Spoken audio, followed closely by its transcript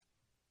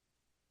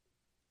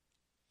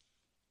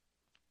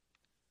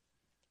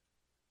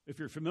If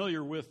you're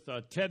familiar with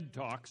TED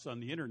Talks on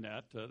the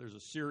internet, there's a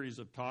series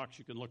of talks.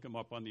 You can look them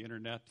up on the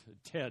internet,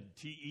 TED,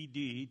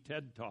 T-E-D,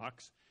 TED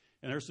Talks.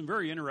 And there's some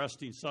very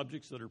interesting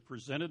subjects that are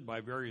presented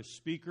by various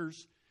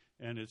speakers,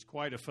 and it's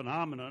quite a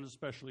phenomenon,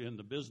 especially in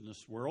the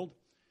business world.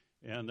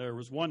 And there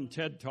was one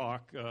TED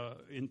Talk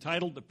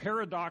entitled The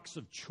Paradox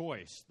of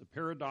Choice, The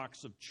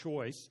Paradox of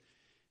Choice.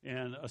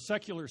 And a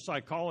secular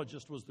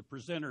psychologist was the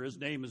presenter. His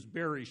name is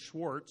Barry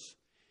Schwartz.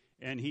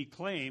 And he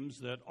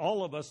claims that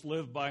all of us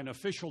live by an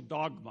official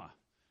dogma,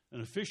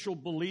 an official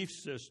belief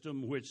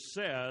system which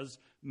says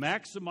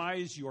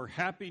maximize your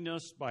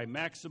happiness by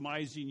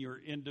maximizing your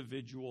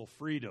individual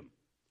freedom.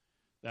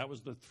 That was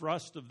the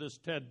thrust of this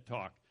TED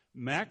Talk.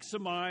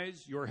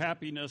 Maximize your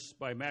happiness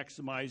by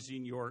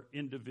maximizing your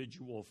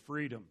individual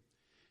freedom.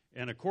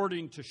 And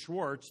according to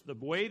Schwartz, the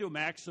way to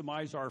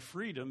maximize our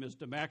freedom is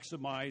to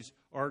maximize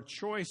our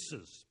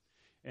choices.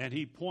 And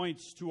he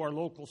points to our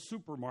local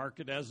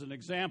supermarket as an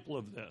example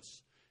of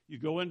this. You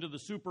go into the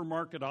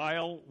supermarket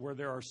aisle where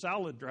there are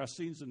salad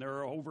dressings, and there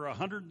are over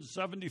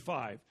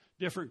 175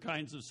 different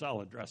kinds of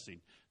salad dressing.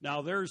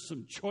 Now, there's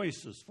some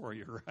choices for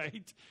you,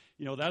 right?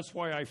 You know, that's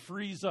why I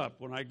freeze up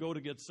when I go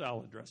to get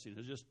salad dressing.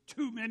 There's just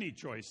too many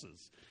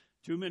choices,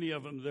 too many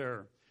of them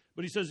there.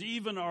 But he says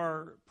even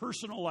our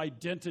personal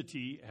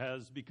identity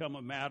has become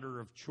a matter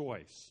of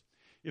choice.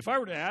 If I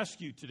were to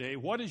ask you today,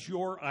 what is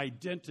your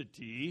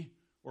identity?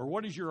 Or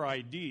what is your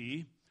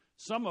ID?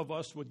 Some of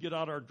us would get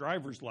out our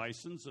driver's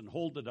license and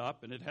hold it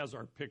up, and it has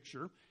our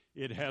picture.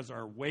 It has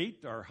our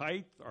weight, our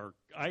height, our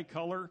eye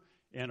color,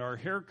 and our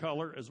hair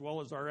color, as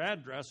well as our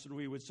address, and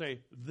we would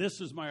say,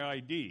 this is my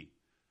ID.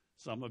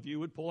 Some of you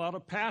would pull out a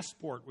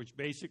passport, which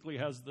basically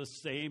has the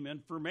same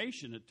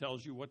information. It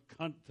tells you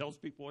tells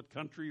people what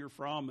country you're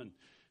from,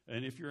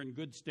 and if you're in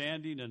good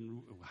standing,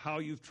 and how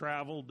you've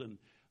traveled, and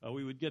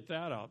we would get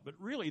that out. But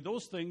really,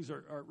 those things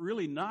are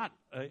really not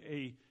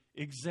a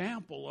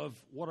example of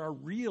what our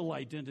real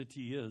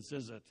identity is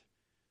it?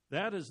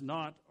 That is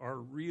not our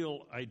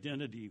real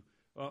identity.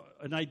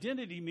 An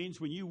identity means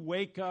when you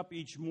wake up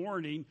each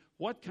morning,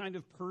 what kind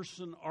of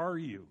person are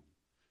you?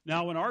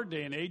 Now, in our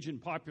day and age, in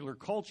popular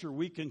culture,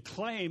 we can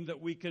claim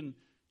that we can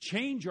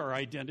change our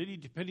identity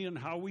depending on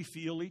how we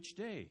feel each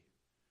day.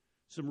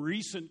 Some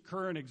recent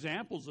current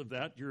examples of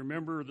that, do you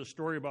remember the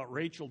story about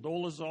Rachel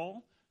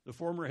Dolezal, the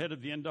former head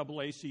of the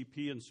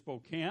NAACP in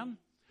Spokane,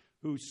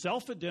 who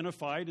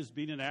self-identified as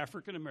being an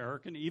African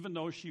American, even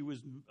though she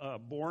was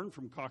born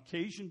from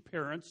Caucasian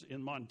parents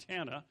in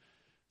Montana.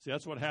 See,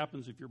 that's what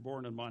happens if you're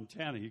born in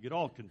Montana. You get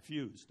all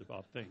confused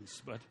about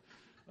things. But,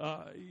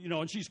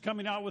 and she's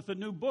coming out with a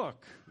new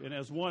book. And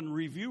as one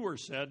reviewer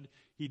said,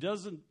 he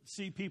doesn't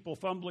see people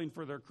fumbling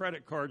for their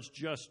credit cards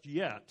just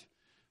yet.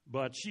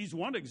 But she's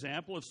one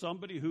example of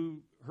somebody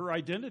who her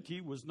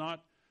identity was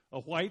not a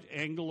white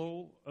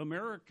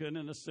Anglo-American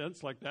in a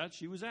sense like that.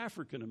 She was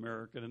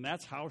African-American, and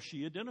that's how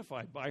she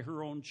identified, by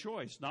her own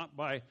choice, not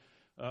by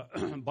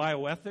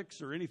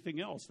bioethics or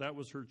anything else. That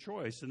was her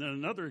choice. And then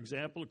another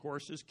example, of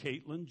course, is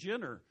Caitlyn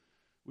Jenner.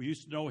 We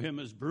used to know him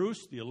as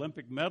Bruce, the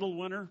Olympic medal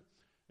winner,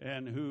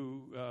 and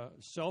who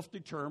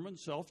self-determined,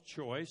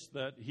 self-choice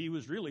that he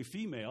was really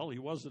female. He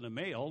wasn't a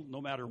male, no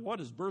matter what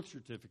his birth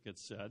certificate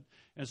said.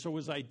 And so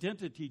his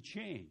identity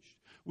changed.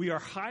 We are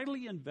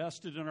highly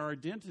invested in our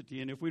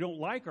identity, and if we don't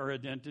like our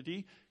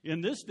identity,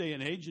 in this day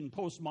and age, in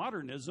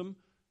postmodernism,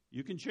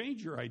 you can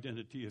change your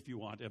identity if you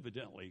want,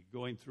 evidently.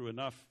 Going through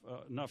enough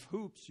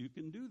hoops, you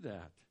can do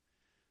that.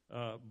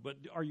 But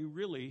are you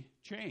really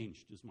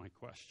changed, is my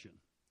question.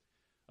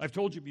 I've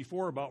told you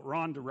before about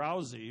Ronda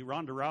Rousey.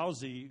 Ronda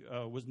Rousey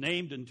was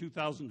named in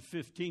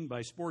 2015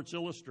 by Sports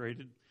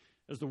Illustrated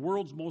as the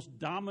world's most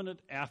dominant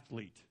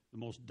athlete, the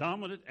most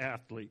dominant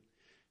athlete.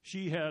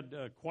 She had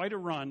quite a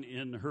run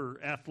in her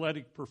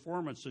athletic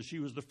performances. She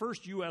was the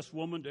first U.S.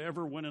 woman to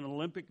ever win an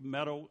Olympic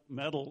medal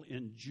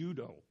in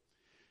judo.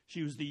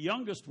 She was the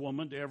youngest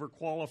woman to ever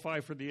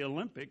qualify for the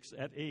Olympics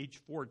at age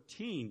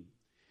 14.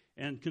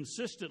 And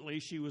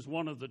consistently, she was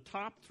one of the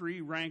top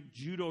 3 ranked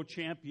judo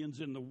champions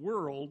in the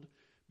world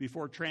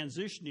before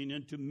transitioning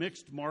into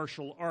mixed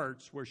martial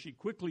arts, where she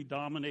quickly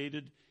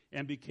dominated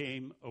and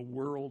became a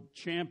world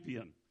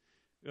champion.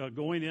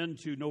 Going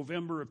into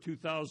November of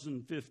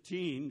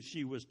 2015,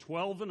 she was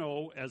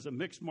 12-0 as a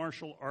mixed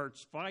martial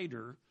arts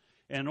fighter,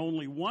 and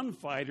only one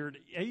fighter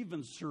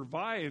even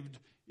survived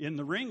in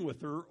the ring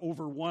with her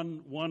over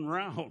one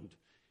round.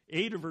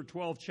 8 of her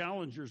 12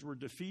 challengers were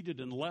defeated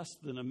in less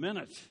than a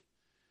minute.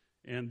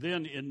 And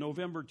then in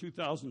November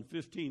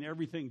 2015,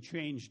 everything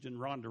changed in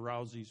Ronda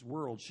Rousey's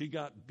world. She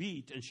got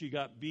beat, and she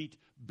got beat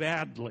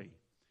badly.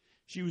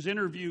 She was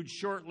interviewed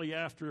shortly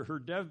after her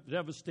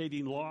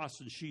devastating loss,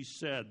 and she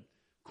said,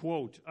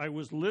 quote, "I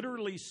was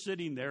literally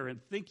sitting there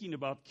and thinking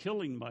about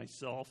killing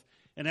myself,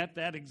 and at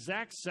that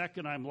exact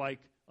second, I'm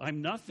like,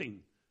 I'm nothing.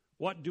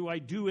 What do I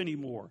do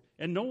anymore?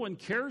 And no one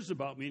cares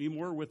about me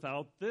anymore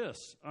without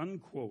this,"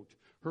 unquote.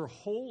 Her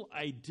whole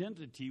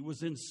identity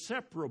was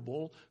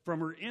inseparable from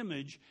her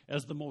image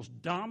as the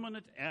most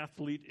dominant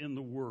athlete in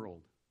the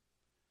world.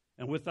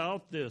 And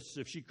without this,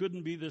 if she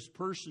couldn't be this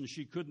person, if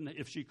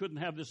she couldn't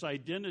have this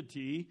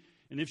identity,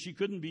 and if she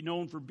couldn't be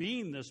known for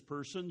being this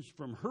person,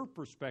 from her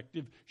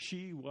perspective,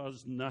 she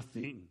was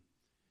nothing.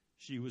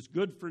 She was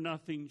good for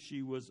nothing.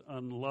 She was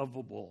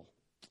unlovable.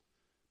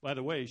 By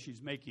the way,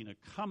 she's making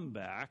a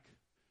comeback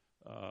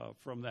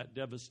from that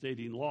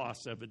devastating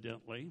loss,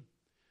 evidently.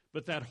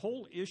 But that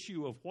whole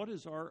issue of what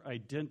is our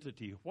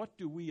identity, what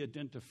do we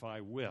identify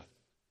with?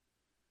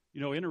 You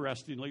know,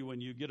 interestingly,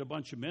 when you get a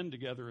bunch of men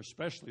together,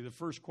 especially, the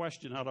first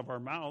question out of our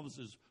mouths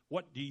is,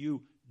 what do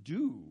you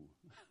do?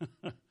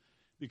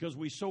 Because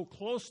we so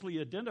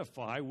closely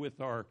identify with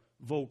our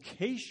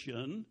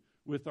vocation,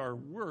 with our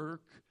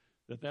work,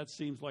 that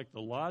seems like the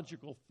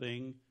logical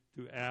thing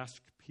to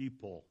ask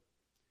people.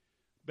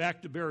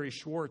 Back to Barry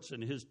Schwartz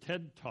and his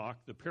TED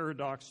Talk, The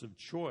Paradox of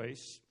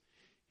Choice.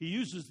 He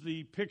uses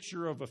the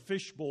picture of a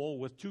fishbowl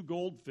with two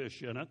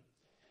goldfish in it,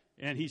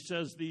 and he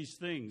says these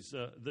things.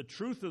 The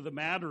truth of the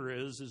matter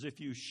is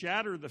if you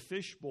shatter the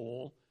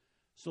fishbowl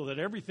so that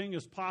everything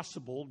is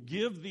possible,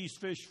 give these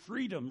fish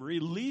freedom,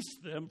 release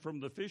them from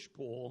the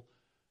fishbowl,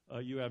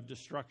 you have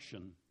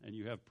destruction and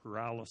you have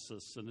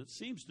paralysis. And it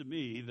seems to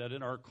me that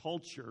in our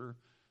culture,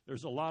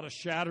 there's a lot of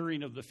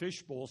shattering of the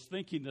fishbowls,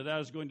 thinking that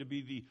is going to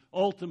be the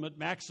ultimate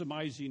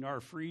maximizing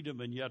our freedom,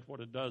 and yet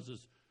what it does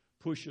is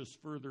push us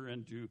further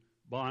into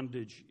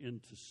bondage,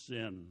 into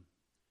sin.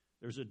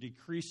 There's a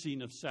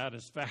decreasing of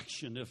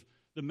satisfaction if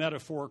the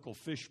metaphorical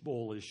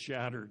fishbowl is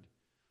shattered.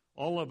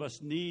 All of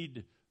us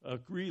need a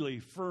really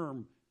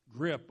firm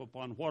grip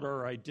upon what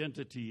our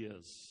identity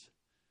is.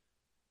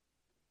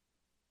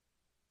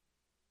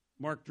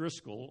 Mark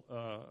Driscoll,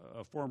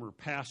 a former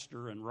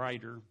pastor and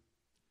writer,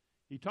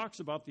 he talks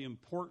about the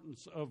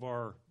importance of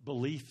our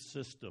belief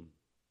system.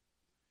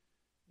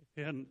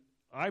 And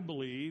I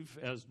believe,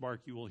 as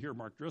you will hear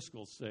Mark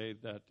Driscoll say,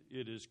 that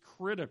it is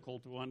critical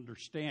to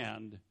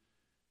understand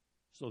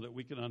so that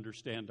we can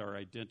understand our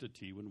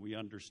identity when we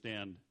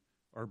understand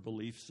our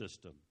belief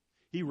system.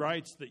 He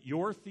writes that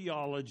your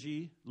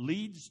theology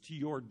leads to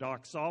your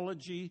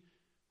doxology,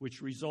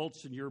 which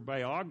results in your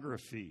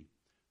biography.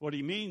 What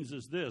he means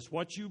is this: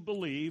 what you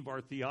believe,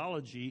 our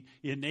theology,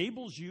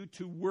 enables you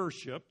to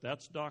worship,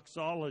 that's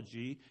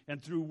doxology,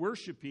 and through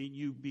worshiping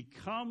you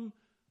become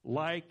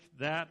like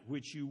that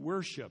which you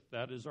worship.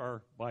 That is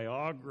our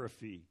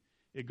biography.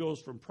 It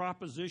goes from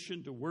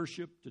proposition to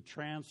worship to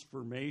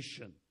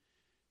transformation.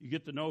 You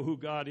get to know who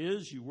God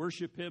is, you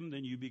worship him,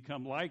 then you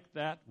become like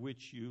that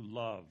which you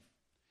love.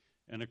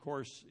 And of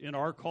course, in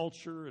our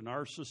culture, in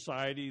our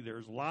society,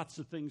 there's lots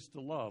of things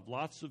to love,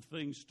 lots of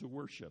things to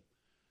worship.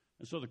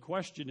 And so the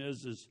question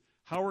is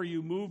how are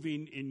you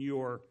moving in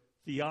your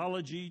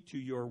theology to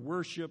your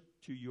worship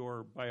to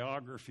your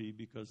biography?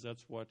 Because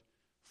that's what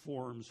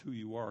forms who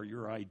you are,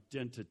 your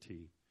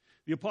identity.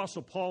 The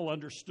Apostle Paul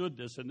understood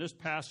this, and this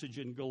passage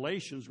in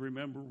Galatians,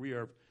 remember we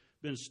have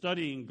been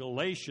studying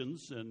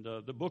Galatians, and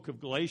the book of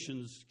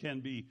Galatians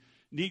can be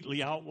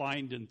neatly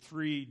outlined in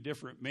three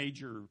different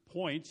major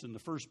points. And the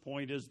first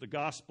point is the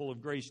gospel of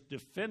grace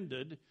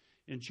defended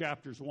in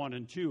chapters 1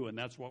 and 2, and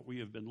that's what we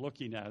have been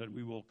looking at, and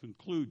we will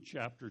conclude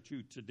chapter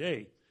 2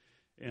 today.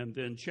 And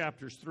then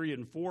chapters 3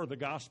 and 4, the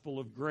gospel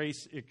of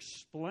grace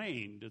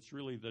explained. It's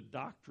really the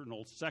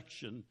doctrinal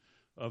section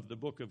of the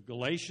book of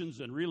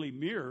Galatians and really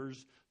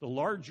mirrors the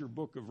larger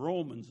book of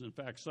Romans. In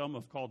fact, some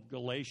have called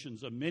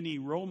Galatians a mini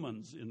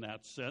Romans in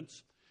that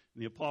sense.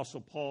 And the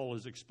Apostle Paul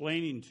is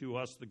explaining to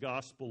us the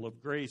gospel of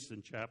grace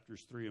in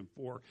chapters 3 and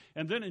 4.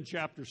 And then in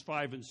chapters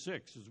 5 and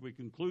 6, as we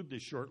conclude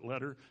this short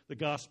letter, the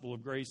gospel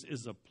of grace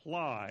is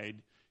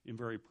applied in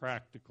very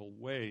practical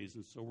ways.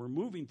 And so we're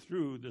moving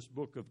through this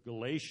book of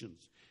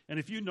Galatians. And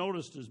if you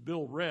noticed, as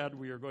Bill read,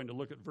 we are going to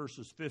look at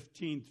verses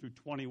 15 through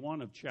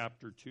 21 of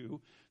chapter 2.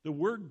 The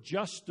word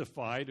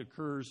justified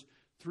occurs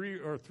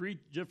three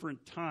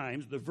different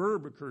times. The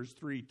verb occurs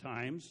 3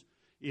 times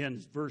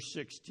in verse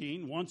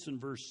 16, once in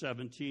verse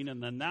 17,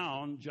 and the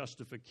noun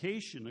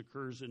justification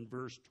occurs in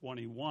verse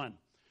 21.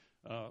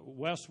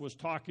 Wes was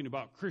talking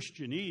about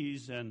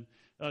Christianese, and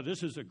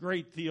this is a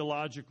great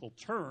theological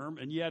term,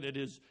 and yet it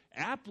is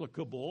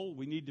applicable.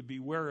 We need to be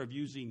aware of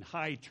using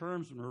high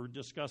terms when we're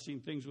discussing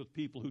things with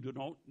people who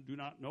do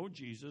not know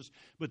Jesus,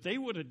 but they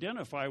would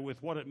identify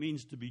with what it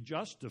means to be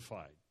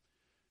justified,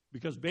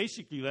 because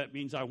basically that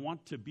means I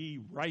want to be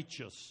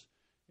righteous,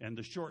 and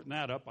to shorten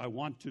that up, I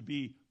want to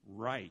be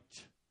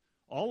right.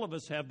 All of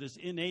us have this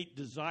innate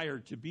desire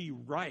to be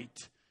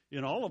right.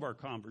 In all of our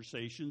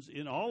conversations,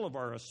 in all of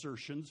our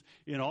assertions,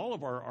 in all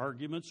of our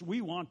arguments,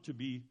 we want to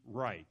be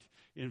right.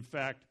 In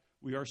fact,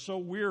 we are so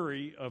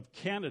weary of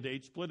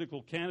candidates,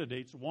 political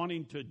candidates,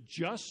 wanting to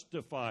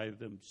justify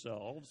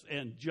themselves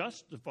and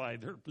justify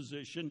their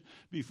position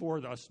before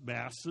us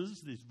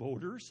masses, these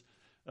voters,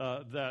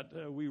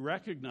 that we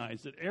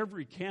recognize that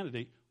every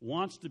candidate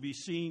wants to be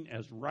seen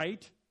as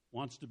right,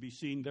 wants to be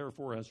seen,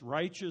 therefore, as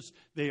righteous.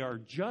 They are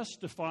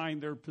justifying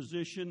their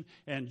position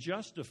and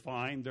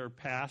justifying their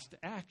past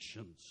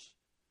actions.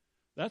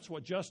 That's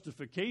what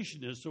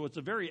justification is. So it's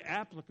a very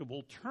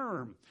applicable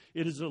term.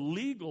 It is a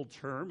legal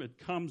term. It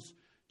comes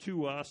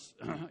to us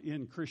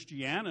in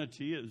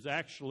Christianity is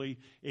actually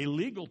a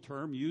legal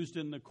term used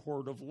in the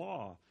court of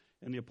law.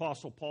 And the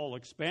Apostle Paul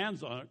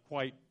expands on it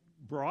quite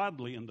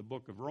broadly in the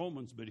book of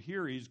Romans, but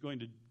here he's going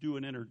to do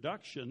an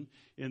introduction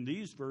in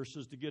these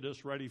verses to get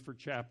us ready for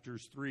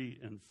chapters 3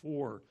 and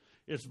 4.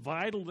 It's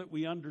vital that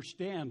we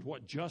understand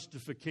what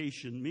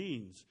justification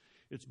means.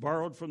 It's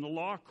borrowed from the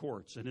law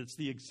courts, and it's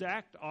the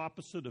exact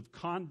opposite of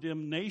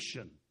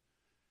condemnation.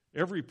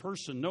 Every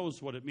person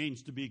knows what it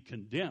means to be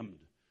condemned,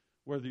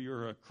 whether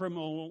you're a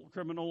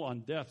criminal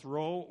on death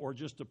row or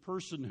just a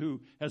person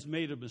who has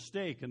made a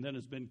mistake and then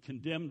has been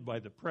condemned by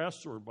the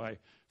press or by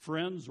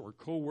friends or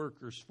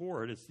coworkers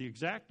for it. It's the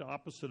exact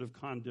opposite of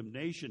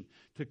condemnation.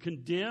 To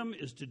condemn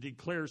is to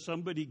declare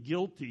somebody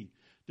guilty.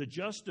 To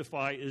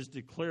justify is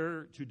to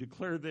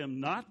declare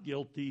them not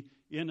guilty,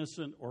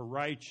 innocent, or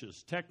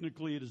righteous.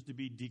 Technically, it is to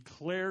be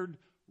declared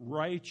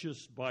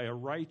righteous by a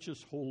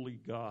righteous, holy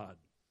God.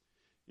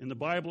 In the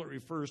Bible, it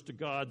refers to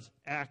God's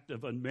act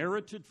of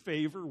unmerited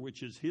favor,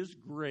 which is His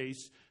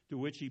grace, to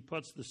which He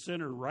puts the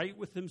sinner right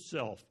with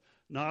Himself,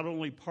 not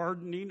only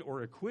pardoning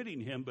or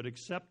acquitting him, but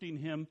accepting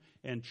him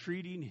and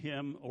treating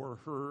him or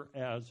her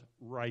as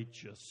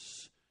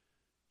righteous.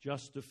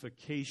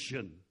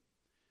 Justification.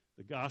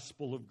 The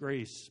gospel of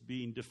grace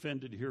being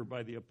defended here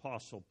by the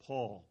Apostle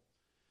Paul.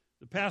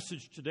 The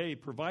passage today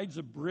provides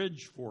a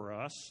bridge for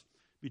us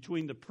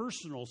between the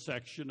personal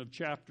section of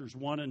chapters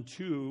 1 and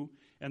 2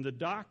 and the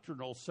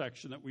doctrinal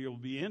section that we will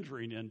be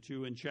entering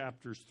into in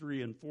chapters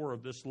 3 and 4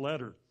 of this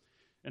letter.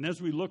 And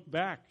as we look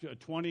back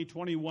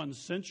 21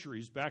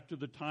 centuries, back to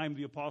the time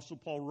the Apostle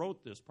Paul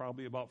wrote this,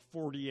 probably about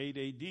 48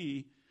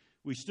 A.D.,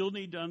 we still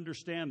need to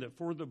understand that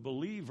for the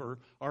believer,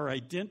 our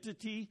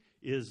identity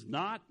is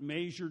not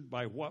measured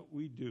by what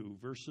we do,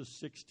 verses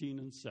 16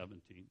 and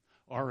 17.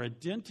 Our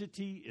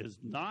identity is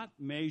not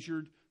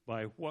measured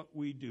by what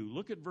we do.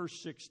 Look at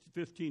verse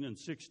 15 and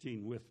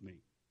 16 with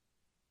me.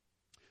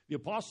 The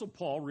Apostle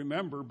Paul,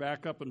 remember,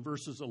 back up in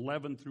verses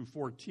 11 through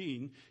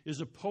 14, is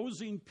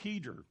opposing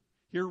Peter,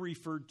 here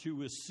referred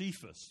to as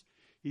Cephas.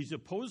 He's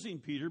opposing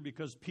Peter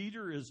because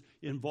Peter is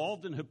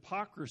involved in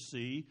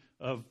hypocrisy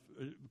of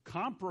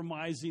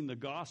compromising the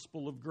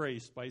gospel of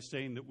grace by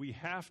saying that we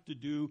have to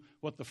do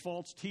what the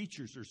false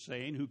teachers are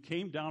saying, who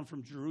came down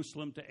from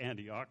Jerusalem to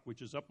Antioch,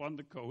 which is up on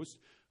the coast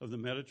of the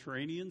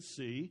Mediterranean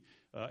Sea,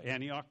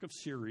 Antioch of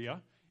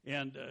Syria.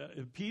 And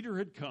Peter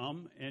had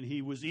come, and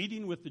he was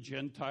eating with the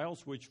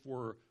Gentiles, which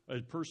for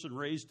a person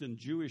raised in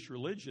Jewish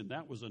religion,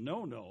 that was a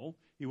no-no.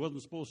 He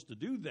wasn't supposed to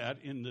do that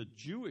in the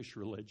Jewish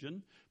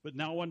religion. But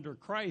now under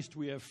Christ,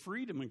 we have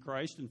freedom in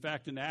Christ. In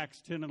fact, in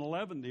Acts 10 and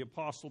 11, the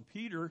Apostle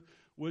Peter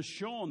was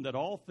shown that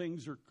all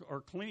things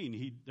are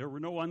clean. There were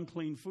no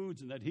unclean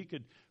foods, and that he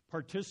could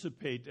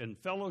participate and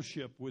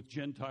fellowship with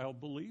Gentile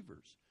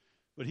believers.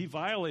 But he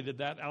violated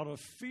that out of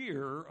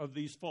fear of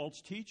these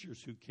false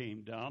teachers who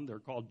came down. They're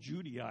called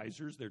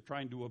Judaizers. They're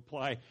trying to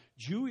apply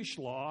Jewish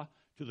law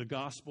to the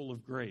gospel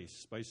of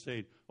grace by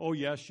saying, oh,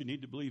 yes, you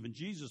need to believe in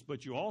Jesus,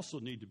 but you also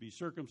need to be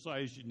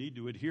circumcised. You need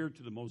to adhere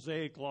to the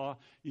Mosaic law.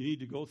 You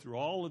need to go through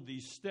all of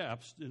these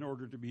steps in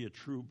order to be a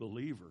true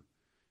believer.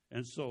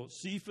 And so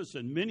Cephas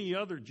and many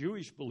other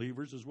Jewish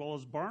believers, as well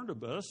as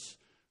Barnabas,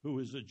 who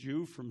is a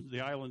Jew from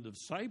the island of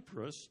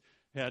Cyprus,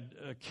 had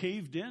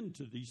caved in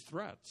to these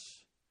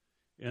threats.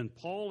 And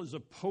Paul is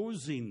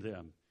opposing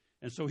them.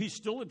 And so he's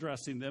still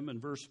addressing them in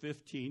verse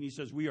 15. He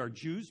says, we are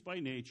Jews by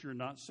nature,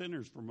 not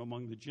sinners from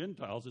among the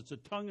Gentiles. It's a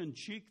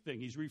tongue-in-cheek thing.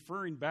 He's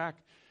referring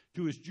back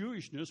to his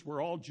Jewishness,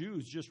 where all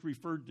Jews just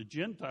referred to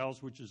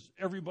Gentiles, which is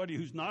everybody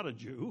who's not a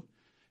Jew,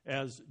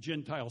 as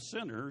Gentile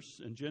sinners.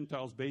 And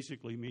Gentiles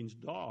basically means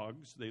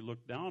dogs. They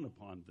look down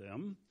upon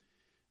them.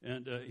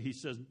 And he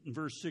says in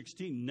verse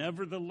 16,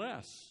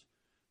 nevertheless,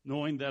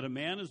 knowing that a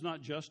man is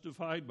not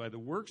justified by the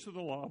works of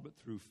the law, but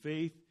through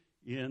faith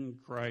in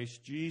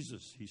Christ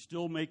Jesus. He's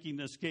still making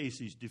this case.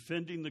 He's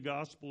defending the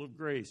gospel of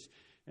grace.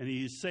 And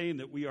he's saying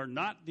that we are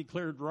not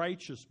declared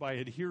righteous by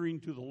adhering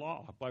to the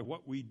law, by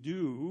what we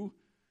do.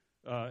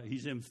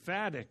 He's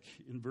emphatic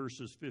in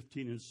verses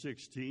 15 and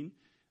 16.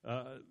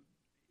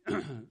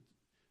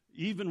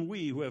 Even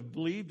we who have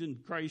believed in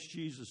Christ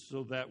Jesus,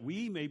 so that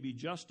we may be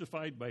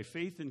justified by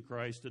faith in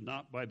Christ and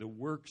not by the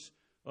works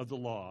of the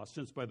law,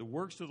 since by the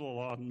works of the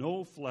law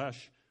no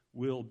flesh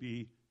will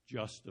be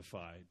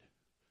justified.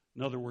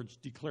 In other words,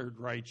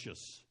 declared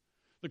righteous.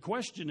 The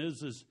question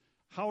is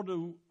how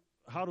do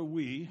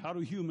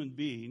human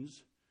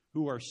beings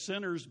who are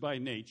sinners by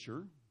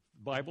nature,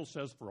 the Bible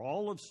says for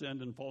all have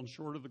sinned and fallen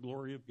short of the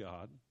glory of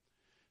God,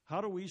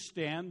 how do we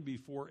stand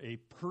before a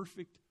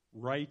perfect,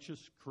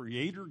 righteous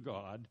Creator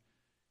God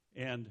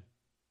and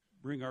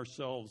bring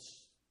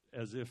ourselves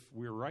as if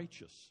we're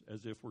righteous,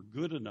 as if we're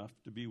good enough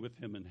to be with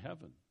Him in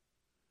heaven?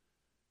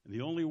 And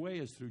the only way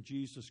is through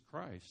Jesus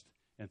Christ.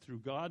 And through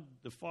God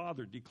the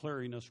Father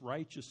declaring us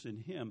righteous in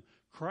Him.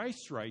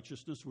 Christ's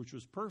righteousness, which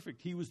was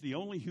perfect, He was the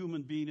only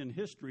human being in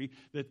history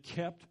that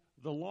kept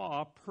the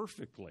law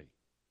perfectly.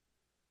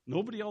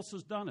 Nobody else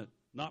has done it.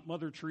 Not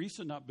Mother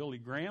Teresa, not Billy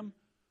Graham,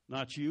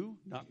 not you,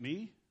 not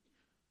me.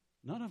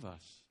 None of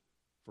us.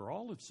 For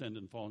all have sinned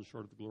and fallen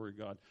short of the glory of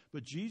God.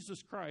 But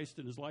Jesus Christ,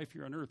 in his life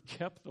here on earth,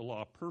 kept the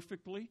law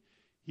perfectly.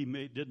 He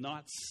did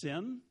not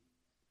sin,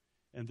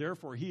 and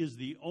therefore he is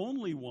the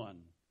only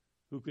one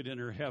who could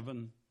enter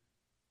heaven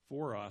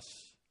for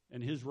us,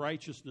 and his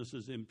righteousness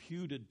is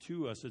imputed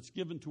to us. It's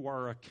given to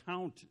our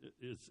account,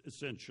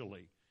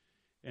 essentially.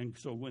 And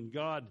so when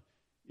God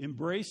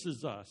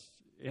embraces us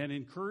and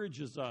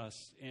encourages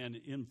us and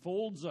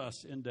enfolds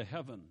us into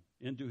heaven,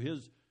 into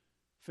his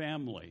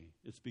family,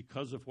 it's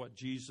because of what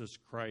Jesus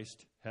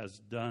Christ has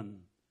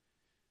done.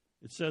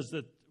 It says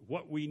that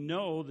what we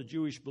know, the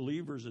Jewish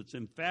believers, it's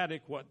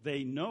emphatic what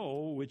they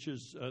know, which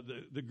is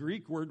the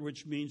Greek word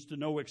which means to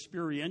know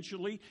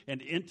experientially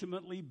and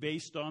intimately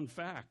based on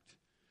fact.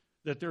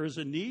 That there is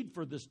a need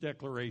for this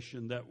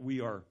declaration that we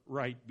are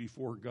right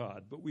before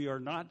God. But we are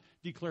not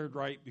declared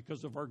right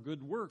because of our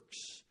good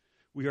works.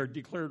 We are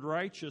declared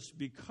righteous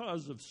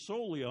because of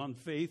solely on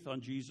faith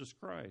on Jesus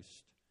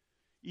Christ.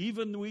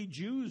 Even we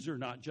Jews are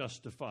not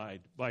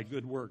justified by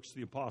good works,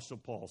 the Apostle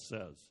Paul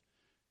says.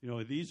 You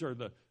know, these are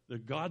the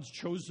God's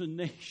chosen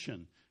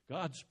nation,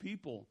 God's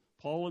people.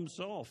 Paul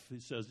himself, he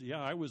says,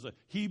 yeah, I was a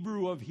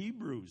Hebrew of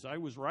Hebrews. I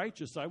was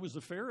righteous. I was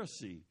a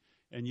Pharisee.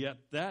 And yet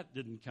that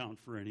didn't count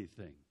for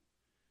anything.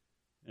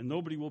 And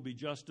nobody will be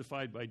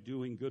justified by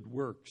doing good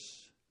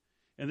works.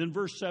 And then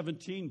verse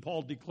 17,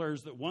 Paul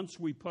declares that once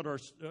we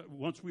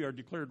are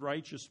declared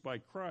righteous by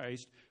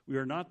Christ, we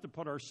are not to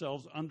put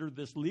ourselves under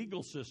this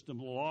legal system,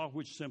 law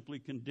which simply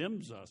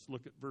condemns us.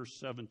 Look at verse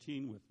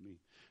 17 with me.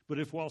 But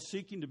if while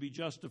seeking to be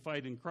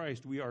justified in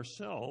Christ, we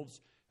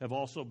ourselves have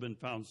also been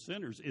found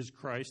sinners, is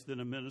Christ then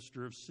a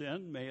minister of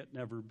sin? May it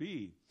never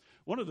be.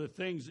 One of the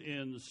things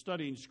in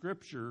studying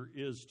Scripture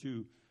is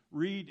to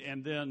read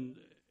and then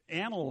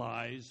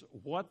analyze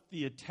what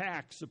the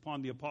attacks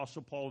upon the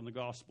Apostle Paul in the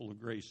gospel of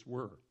grace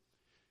were.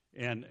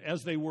 And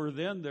as they were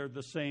then, they're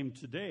the same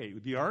today.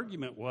 The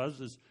argument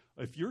is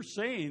if you're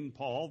saying,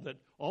 Paul, that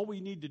all we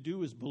need to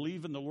do is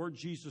believe in the Lord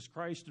Jesus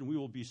Christ and we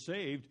will be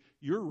saved,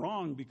 you're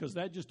wrong, because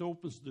that just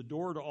opens the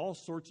door to all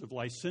sorts of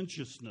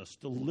licentiousness,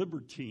 to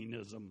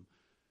libertinism.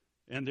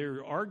 And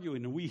they're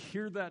arguing, and we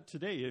hear that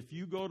today. If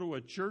you go to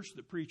a church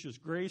that preaches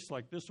grace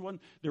like this one,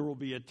 there will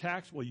be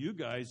attacks. Well, you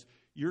guys,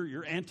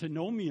 you're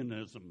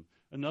antinomianism.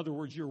 In other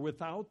words, you're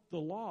without the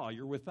law.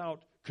 You're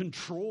without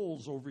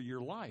controls over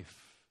your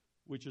life,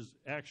 which is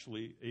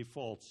actually a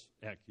false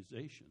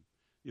accusation.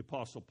 The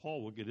Apostle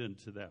Paul will get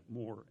into that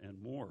more and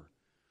more.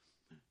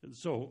 And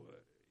so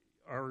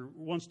our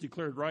once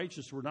declared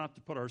righteous, we're not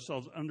to put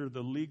ourselves under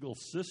the legal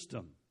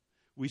system.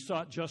 We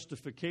sought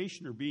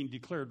justification or being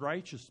declared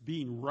righteous,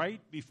 being right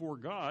before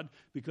God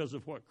because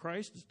of what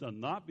Christ has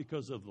done, not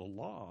because of the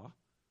law.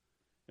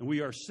 And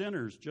we are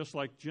sinners just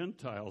like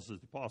Gentiles, as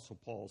the Apostle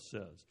Paul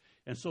says.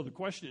 And so the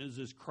question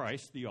is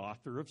Christ the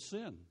author of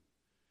sin?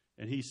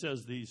 And he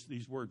says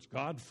these words,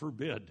 God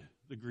forbid.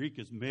 The Greek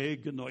is me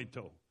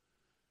genoito.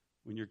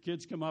 When your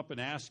kids come up and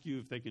ask you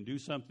if they can do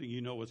something you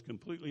know is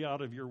completely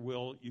out of your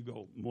will, you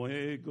go,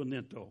 me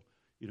gonito.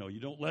 You know,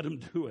 you don't let them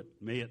do it.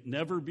 May it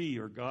never be,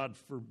 or God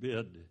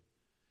forbid.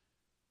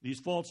 These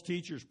false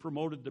teachers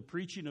promoted the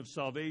preaching of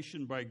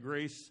salvation by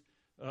grace,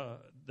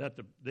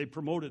 they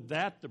promoted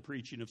that the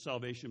preaching of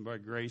salvation by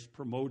grace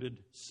promoted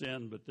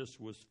sin, but this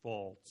was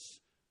false.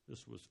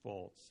 This was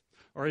false.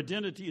 Our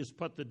identity is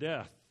put to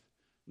death.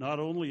 Not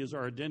only is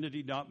our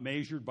identity not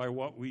measured by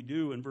what we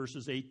do in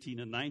verses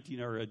 18 and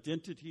 19, our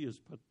identity is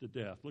put to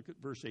death. Look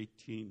at verse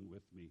 18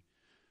 with me.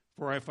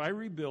 For if I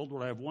rebuild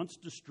what I have once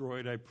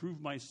destroyed, I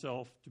prove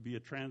myself to be a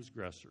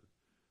transgressor.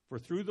 For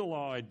through the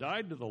law I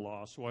died to the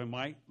law, so I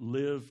might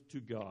live to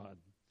God.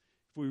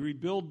 If we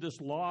rebuild this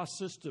law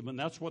system, and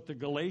that's what the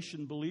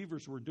Galatian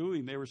believers were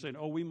doing, they were saying,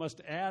 we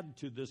must add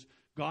to this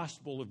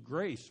gospel of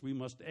grace. We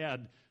must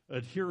add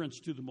adherence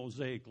to the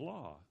Mosaic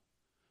law.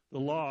 The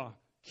law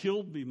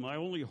killed me. My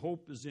only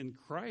hope is in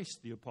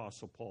Christ, the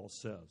Apostle Paul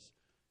says.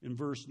 In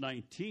verse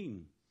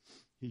 19,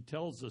 he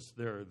tells us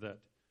there that,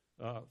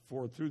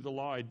 for through the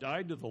law I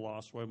died to the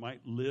law so I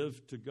might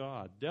live to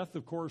God. Death,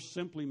 of course,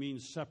 simply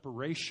means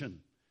separation.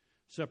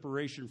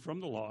 Separation from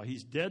the law.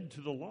 He's dead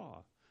to the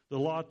law. The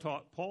law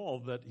taught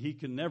Paul that he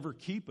can never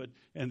keep it,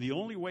 and the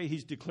only way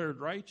he's declared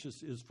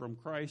righteous is from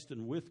Christ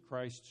and with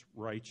Christ's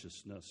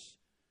righteousness.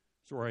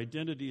 So our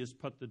identity is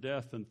put to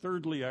death. And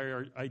thirdly,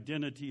 our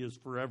identity is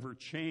forever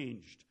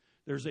changed.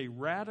 There's a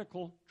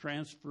radical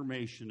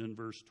transformation in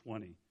verse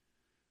 20.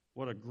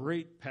 What a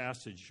great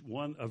passage,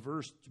 a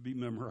verse to be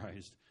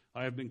memorized.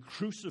 I have been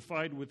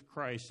crucified with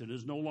Christ. It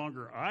is no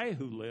longer I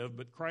who live,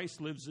 but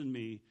Christ lives in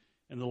me.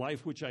 And the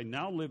life which I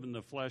now live in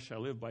the flesh, I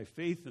live by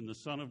faith in the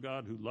Son of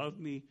God who loved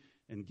me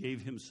and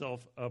gave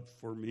himself up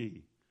for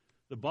me.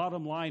 The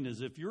bottom line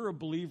is if you're a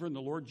believer in the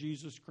Lord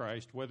Jesus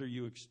Christ, whether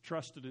you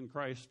trusted in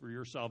Christ for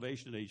your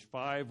salvation at age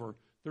 5 or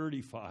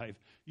 35,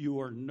 you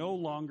are no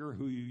longer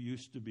who you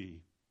used to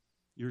be.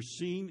 You're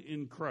seen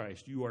in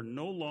Christ. You are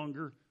no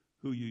longer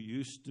who you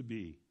used to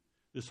be.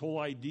 This whole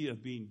idea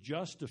of being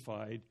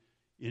justified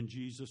in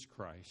Jesus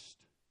Christ.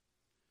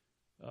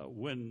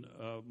 When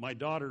my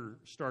daughter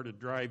started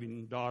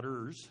driving,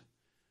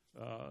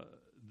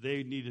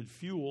 they needed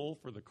fuel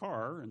for the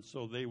car, and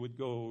so they would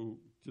go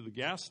to the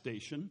gas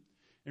station.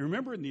 And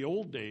remember in the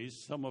old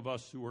days, some of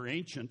us who were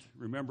ancient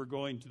remember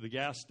going to the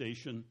gas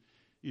station.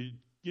 You'd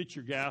get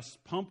your gas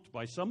pumped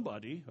by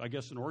somebody. I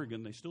guess in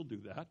Oregon they still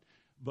do that.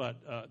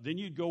 But then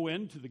you'd go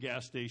into the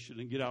gas station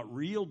and get out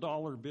real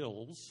dollar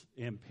bills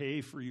and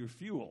pay for your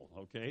fuel,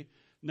 okay?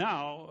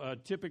 Now,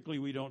 typically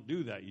we don't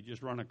do that. You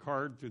just run a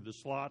card through the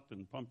slot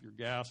and pump your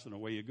gas, and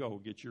away you go,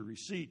 get your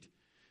receipt.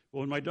 Well,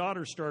 when my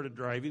daughter started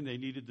driving, they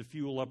needed to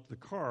fuel up the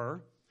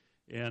car,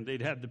 and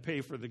they'd had to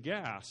pay for the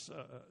gas.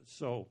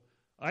 So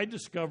I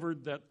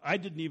discovered that I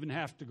didn't even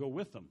have to go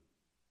with them.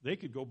 They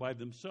could go by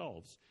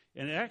themselves.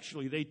 And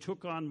actually, they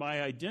took on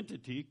my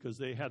identity because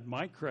they had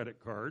my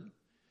credit card.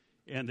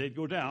 And they'd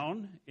go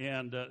down,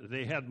 and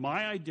they had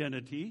my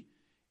identity,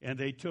 and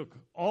they took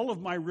all of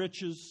my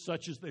riches,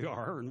 such as they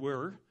are and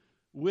were,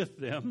 with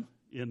them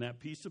in that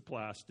piece of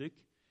plastic,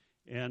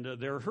 and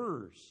they're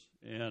hers.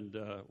 And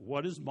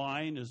what is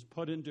mine is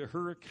put into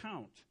her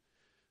account.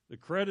 The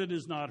credit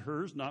is not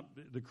hers.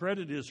 The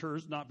credit is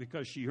hers not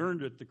because she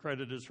earned it. The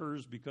credit is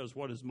hers because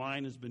what is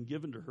mine has been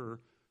given to her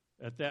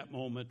at that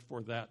moment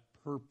for that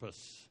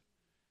purpose.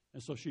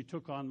 And so she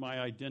took on my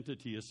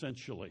identity,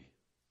 essentially.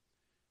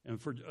 And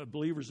for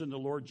believers in the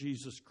Lord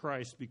Jesus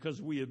Christ,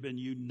 because we have been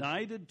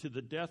united to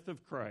the death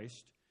of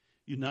Christ,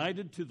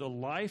 united to the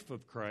life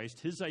of Christ,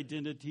 his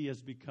identity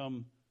has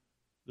become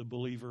the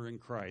believer in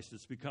Christ.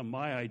 It's become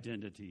my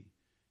identity.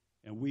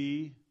 And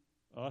we,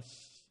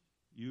 us,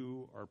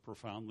 you, are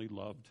profoundly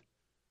loved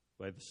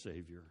by the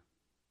Savior.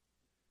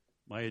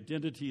 My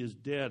identity is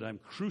dead. I'm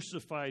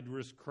crucified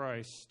with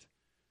Christ.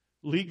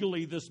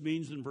 Legally, this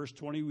means in verse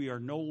 20, we are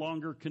no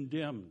longer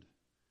condemned.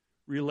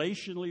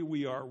 Relationally,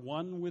 we are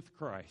one with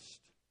Christ.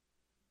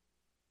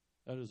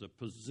 That is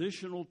a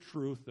positional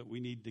truth that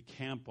we need to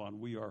camp on.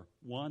 We are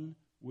one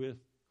with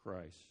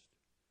Christ.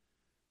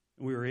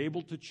 And we are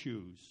able to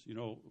choose. You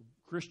know,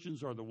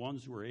 Christians are the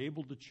ones who are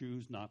able to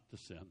choose not to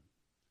sin,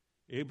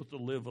 able to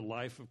live a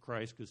life of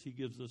Christ because he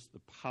gives us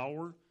the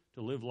power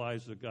to live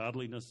lives of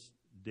godliness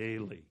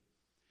daily.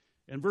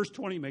 And verse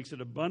 20 makes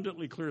it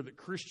abundantly clear that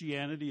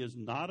Christianity is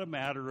not a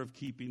matter of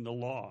keeping the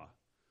law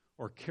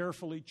or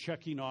carefully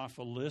checking off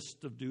a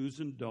list of do's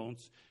and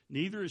don'ts.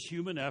 Neither is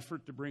human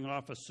effort to bring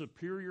off a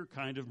superior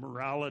kind of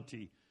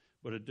morality,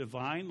 but a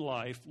divine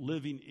life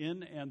living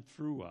in and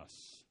through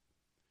us.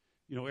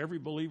 You know, every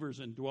believer is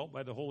indwelt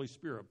by the Holy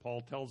Spirit.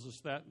 Paul tells us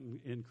that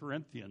in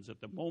Corinthians.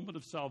 At the moment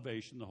of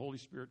salvation, the Holy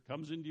Spirit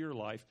comes into your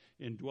life,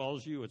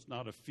 indwells you. It's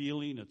not a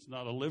feeling. It's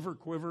not a liver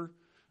quiver,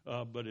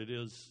 but it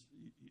is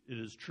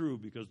true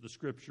because the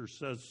Scripture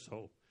says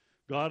so.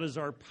 God is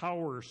our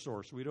power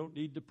source. We don't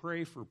need to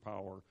pray for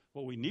power.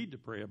 What we need to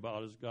pray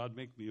about is, God,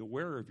 make me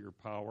aware of your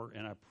power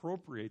and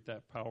appropriate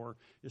that power,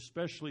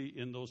 especially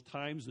in those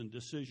times and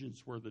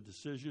decisions where the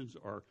decisions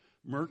are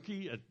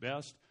murky at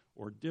best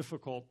or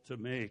difficult to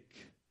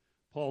make.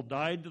 Paul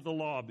died to the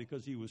law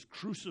because he was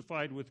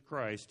crucified with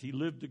Christ. He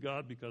lived to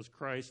God because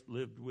Christ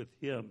lived with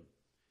him.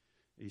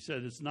 He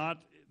said, it's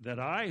not that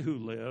I who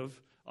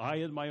live, I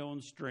in my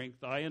own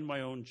strength, I in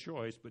my own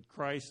choice, but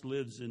Christ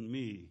lives in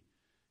me.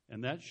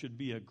 And that should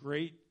be a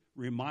great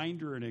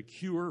reminder and a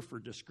cure for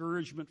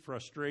discouragement,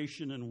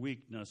 frustration, and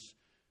weakness,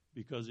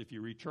 because if you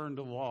return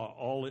to law,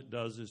 all it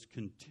does is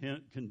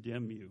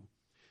condemn you.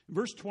 In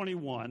verse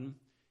 21,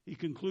 he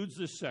concludes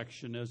this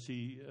section as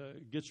he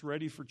gets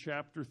ready for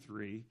chapter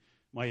 3.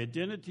 My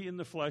identity in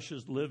the flesh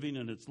is living,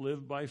 and it's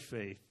lived by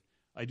faith.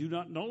 I do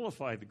not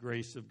nullify the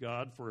grace of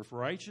God, for if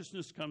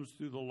righteousness comes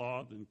through the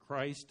law, then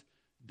Christ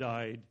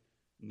died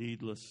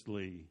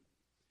needlessly.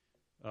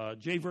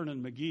 J.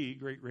 Vernon McGee,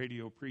 great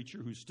radio preacher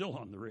who's still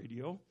on the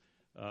radio,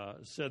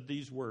 said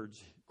these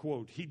words,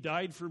 quote, he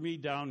died for me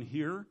down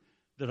here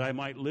that I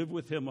might live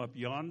with him up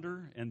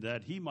yonder and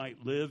that he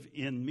might live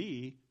in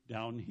me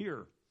down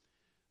here.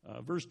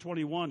 Verse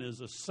 21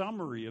 is a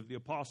summary of the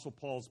Apostle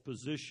Paul's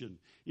position.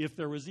 If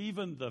there was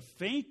even the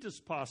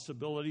faintest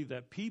possibility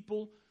that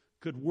people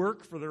could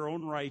work for their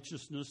own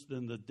righteousness,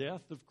 then the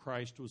death of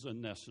Christ was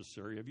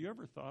unnecessary. Have you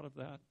ever thought of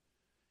that?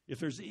 If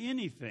there's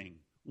anything,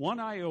 one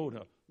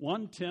iota,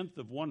 1/10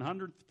 of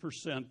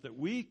 100% that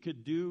we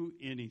could do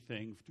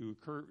anything to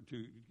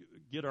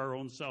get our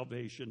own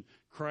salvation,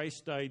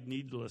 Christ died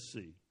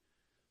needlessly.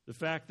 The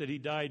fact that he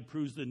died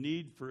proves the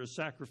need for a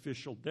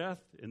sacrificial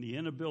death and the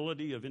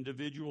inability of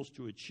individuals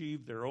to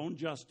achieve their own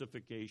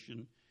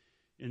justification.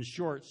 In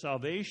short,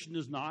 salvation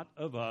is not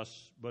of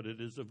us, but it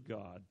is of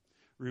God.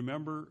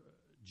 Remember,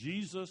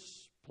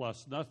 Jesus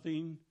plus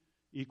nothing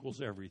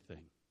equals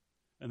everything.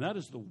 And that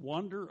is the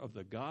wonder of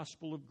the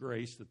gospel of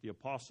grace that the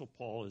Apostle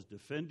Paul is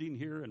defending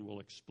here and will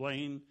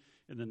explain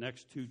in the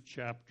next 2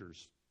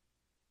 chapters.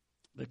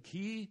 The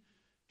key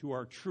to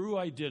our true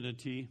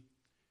identity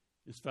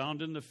is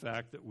found in the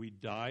fact that we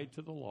die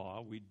to the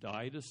law, we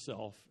die to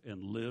self,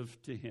 and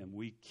live to him.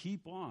 We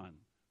keep on.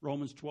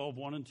 Romans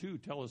 12:1 and 2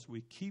 tell us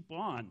we keep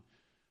on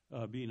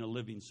being a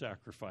living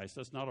sacrifice.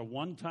 That's not a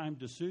one-time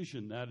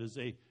decision. That is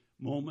a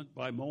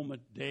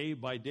moment-by-moment,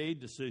 day-by-day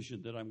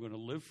decision that I'm going to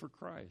live for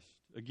Christ.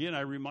 again,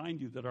 I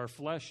remind you that our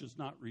flesh is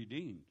not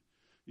redeemed.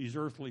 These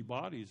earthly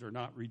bodies are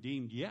not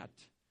redeemed yet.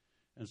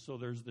 And so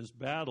there's this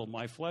battle.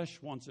 My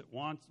flesh wants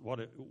what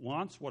it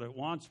wants when it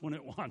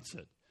wants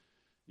it,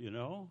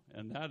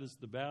 and that is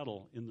the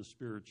battle in the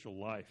spiritual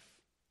life.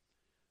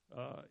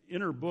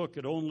 In her book,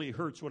 It Only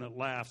Hurts When It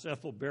Laughs,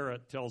 Ethel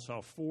Barrett tells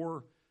how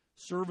 4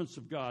 servants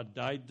of God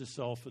died to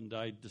self and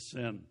died to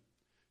sin.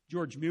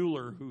 George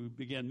Mueller, who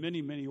began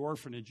many, many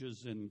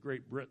orphanages in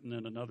Great Britain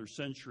in another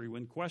century,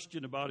 when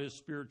questioned about his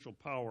spiritual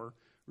power,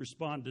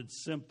 responded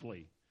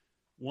simply,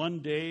 "One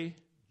day,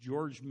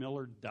 George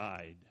Miller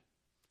died."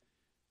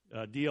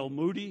 D.L.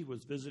 Moody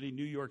was visiting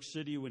New York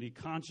City when he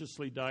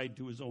consciously died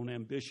to his own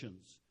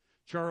ambitions.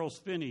 Charles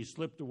Finney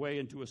slipped away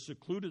into a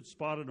secluded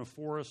spot in a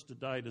forest to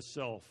die to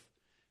self.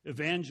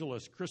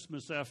 Evangelist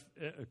Christmas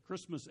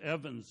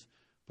Evans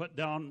put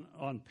down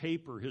on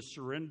paper his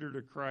surrender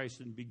to Christ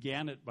and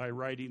began it by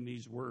writing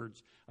these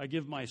words, "I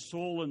give my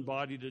soul and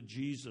body to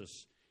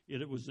Jesus."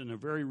 It was in a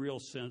very real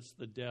sense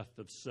the death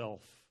of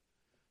self.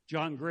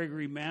 John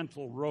Gregory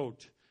Mantle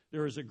wrote,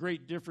 "There is a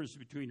great difference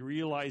between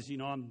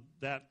realizing on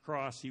that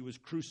cross he was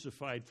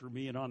crucified for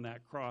me, and on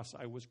that cross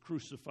I was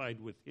crucified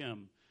with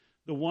him.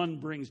 The one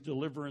brings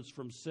deliverance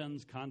from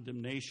sin's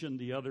condemnation,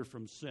 the other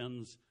from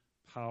sin's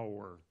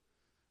power."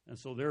 And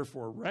so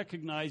therefore,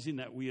 recognizing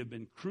that we have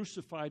been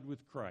crucified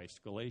with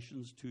Christ,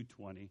 Galatians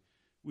 2:20,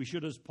 we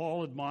should, as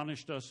Paul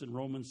admonished us in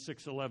Romans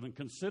 6:11,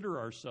 consider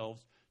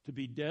ourselves to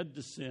be dead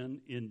to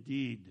sin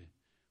indeed.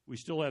 We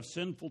still have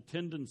sinful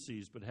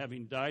tendencies, but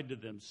having died to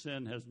them,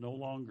 sin no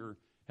longer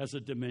has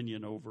a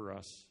dominion over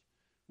us.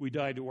 We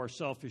die to our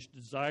selfish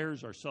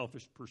desires, our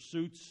selfish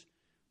pursuits.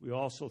 We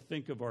also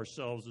think of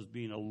ourselves as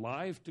being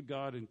alive to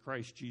God in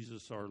Christ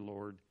Jesus our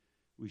Lord.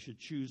 We should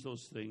choose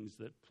those things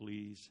that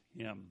please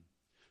Him.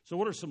 So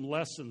what are some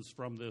lessons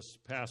from this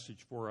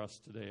passage for us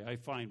today? I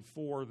find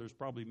 4. There's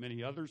probably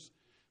many others,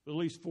 but at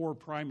least 4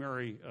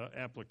 primary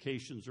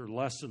applications or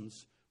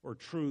lessons or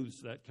truths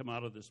that come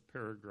out of this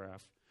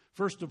paragraph.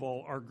 First of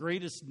all, our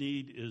greatest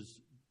need is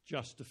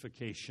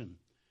justification,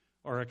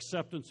 our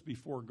acceptance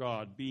before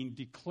God, being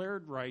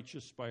declared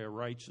righteous by a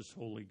righteous,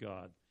 holy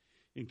God.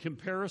 In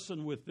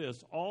comparison with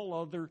this, all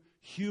other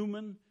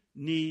human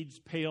needs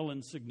pale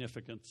in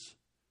significance.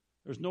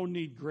 There's no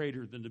need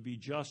greater than to be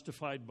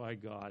justified by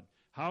God.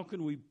 How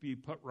can we be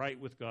put right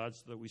with God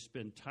so that we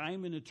spend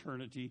time in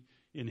eternity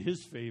in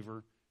His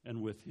favor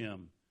and with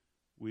Him?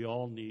 We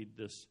all need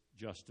this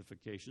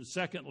justification.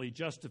 Secondly,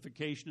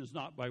 justification is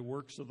not by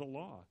works of the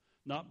law,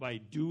 not by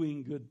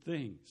doing good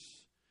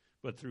things,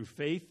 but through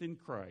faith in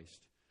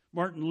Christ.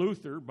 Martin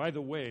Luther, by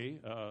the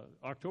way,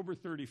 October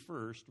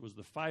 31st was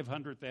the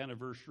 500th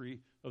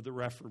anniversary of the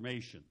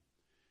Reformation.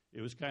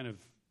 It was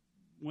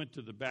went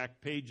to the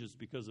back pages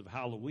because of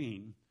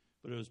Halloween,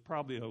 but it was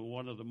probably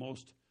one of the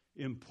most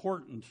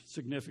important,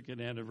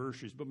 significant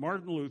anniversaries. But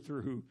Martin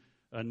Luther, who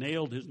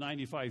nailed his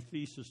 95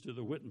 Theses to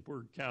the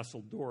Wittenberg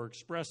Castle door,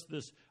 expressed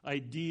this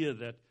idea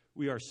that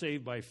we are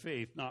saved by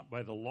faith, not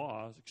by the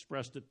law,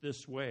 expressed it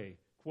this way,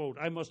 quote,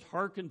 "I must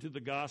hearken to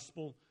the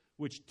gospel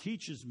which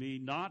teaches me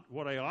not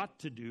what I ought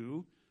to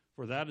do,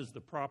 for that is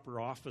the proper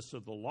office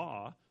of the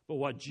law, but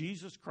what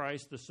Jesus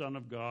Christ, the Son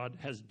of God,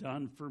 has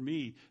done for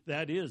me.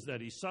 That is,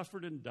 that He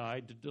suffered and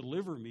died to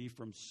deliver me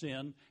from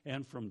sin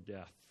and from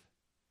death."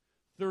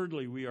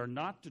 Thirdly, we are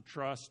not to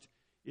trust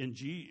in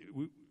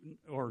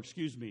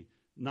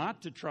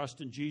not to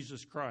trust in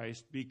Jesus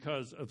Christ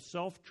because of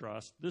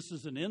self-trust. This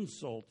is an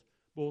insult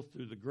both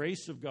through the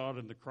grace of God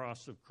and the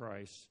cross of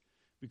Christ,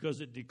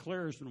 because it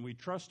declares when we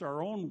trust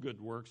our own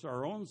good works,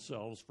 our own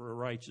selves for a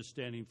righteous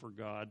standing for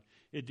God,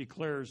 it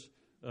declares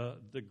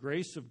the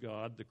grace of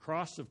God, the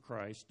cross of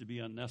Christ, to be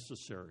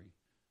unnecessary.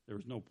 There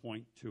is no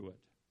point to it.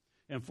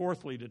 And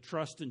fourthly, to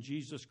trust in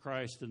Jesus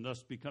Christ and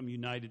thus become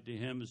united to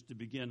Him is to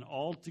begin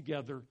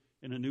altogether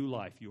in a new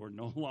life. You are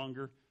no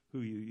longer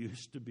who you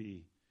used to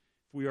be.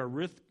 If we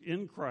are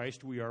in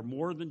Christ, we are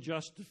more than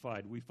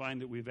justified. We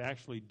find that we've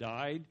actually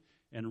died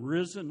and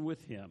risen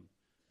with Him.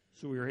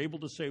 So we are able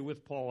to say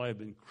with Paul, "I have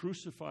been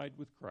crucified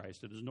with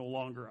Christ. It is no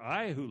longer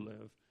I who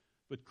live,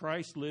 but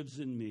Christ lives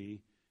in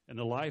me. And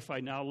the life I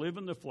now live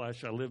in the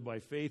flesh, I live by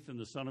faith in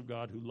the Son of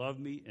God who loved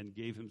me and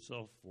gave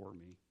Himself for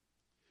me."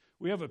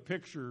 We have a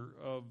picture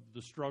of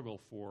the struggle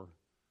for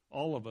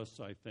all of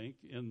us, I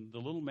think, in the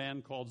little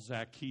man called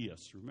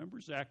Zacchaeus. Remember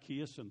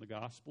Zacchaeus in the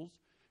Gospels?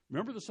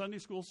 Remember the Sunday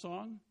school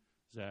song?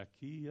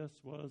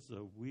 Zacchaeus was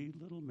a wee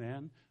little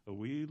man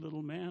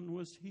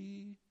was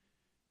he.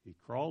 He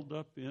crawled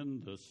up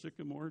in the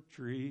sycamore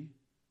tree,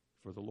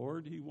 for the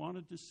Lord he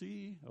wanted to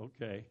see.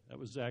 Okay, that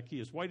was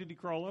Zacchaeus. Why did he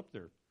crawl up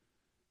there?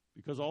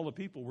 Because all the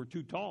people were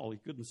too tall. He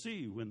couldn't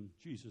see when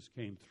Jesus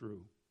came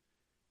through.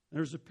 And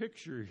there's a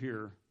picture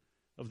here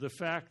of the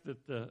fact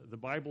that the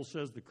Bible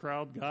says the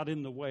crowd got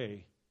in the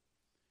way.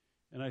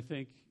 And I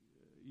think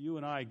you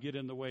and I get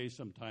in the way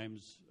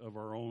sometimes of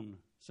our own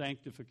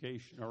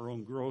sanctification, our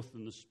own growth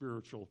in the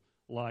spiritual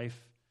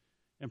life.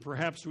 And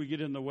perhaps we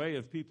get in the way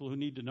of people who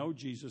need to know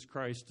Jesus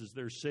Christ as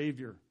their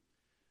Savior.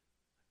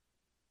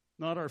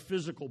 not our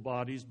physical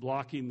bodies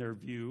blocking their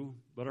view,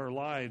 but our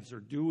lives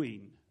are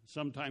doing.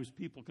 Sometimes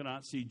people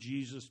cannot see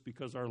Jesus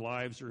because our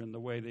lives are in the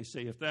way. They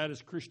say, if that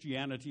is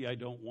Christianity, I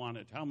don't want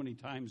it. How many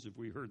times have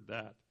we heard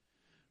that?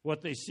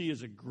 What they see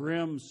is a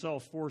grim,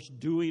 self-forced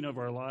doing of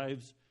our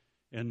lives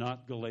and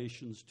not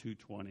Galatians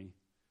 2:20.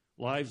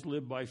 Lives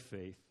lived by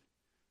faith.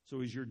 So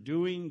is your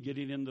doing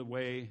getting in the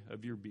way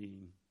of your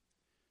being?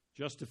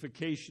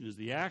 Justification is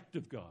the act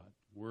of God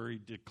where he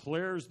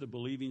declares the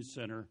believing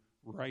sinner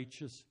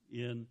righteous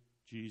in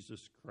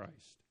Jesus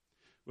Christ.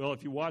 Well,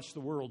 if you watch the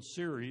World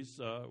Series,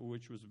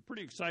 which was a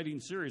pretty exciting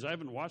series, I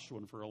haven't watched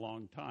one for a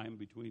long time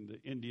between the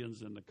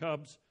Indians and the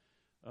Cubs,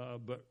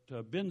 but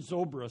Ben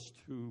Zobrist,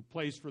 who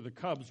plays for the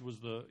Cubs, was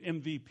the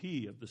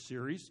MVP of the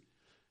series.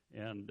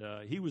 And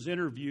he was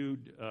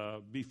interviewed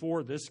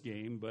before this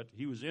game, but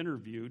he was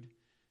interviewed,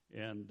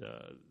 and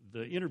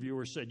the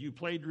interviewer said, you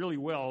played really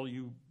well,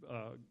 you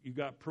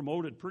got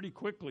promoted pretty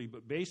quickly,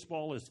 but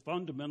baseball is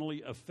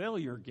fundamentally a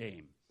failure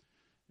game.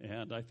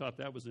 And I thought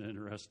that was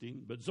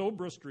interesting. But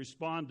Zobrist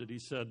responded, he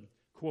said,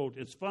 quote,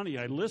 it's funny,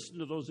 I listen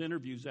to those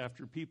interviews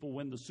after people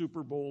win the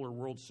Super Bowl or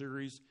World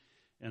Series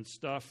and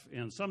stuff,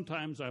 and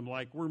sometimes I'm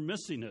like, we're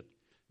missing it.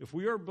 If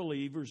we are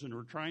believers and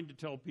we're trying to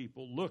tell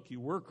people, look,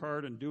 you work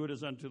hard and do it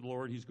as unto the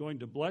Lord, he's going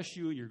to bless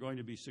you, you're going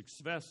to be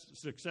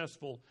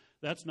successful,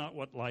 that's not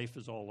what life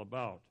is all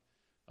about.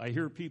 I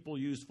hear people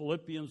use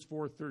Philippians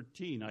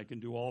 4:13, I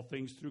can do all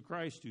things through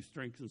Christ who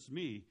strengthens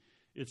me.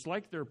 It's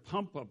like their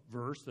pump-up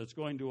verse that's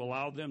going to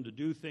allow them to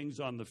do things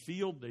on the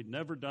field they'd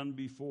never done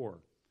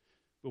before.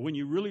 But when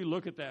you really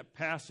look at that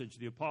passage,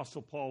 the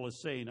Apostle Paul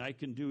is saying, I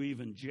can do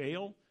even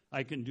jail,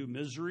 I can do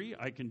misery,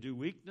 I can do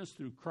weakness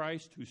through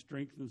Christ who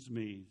strengthens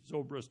me.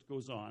 Zobrist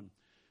goes on.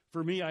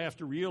 For me, I have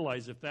to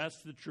realize if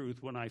that's the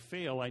truth, when I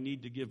fail, I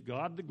need to give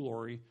God the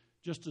glory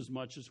just as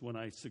much as when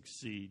I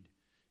succeed.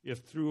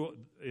 If through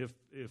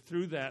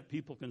that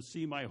people can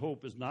see my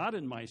hope is not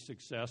in my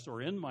success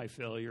or in my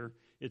failure,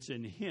 it's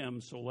in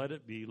him, so let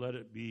it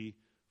be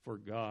for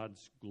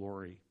God's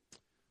glory.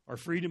 Our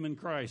freedom in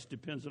Christ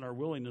depends on our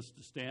willingness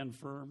to stand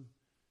firm,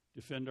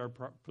 defend our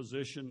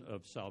position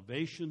of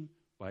salvation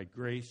by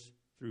grace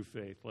through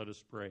faith. Let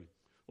us pray.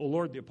 Oh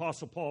Lord, the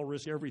Apostle Paul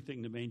risked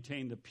everything to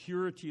maintain the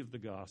purity of the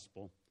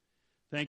gospel.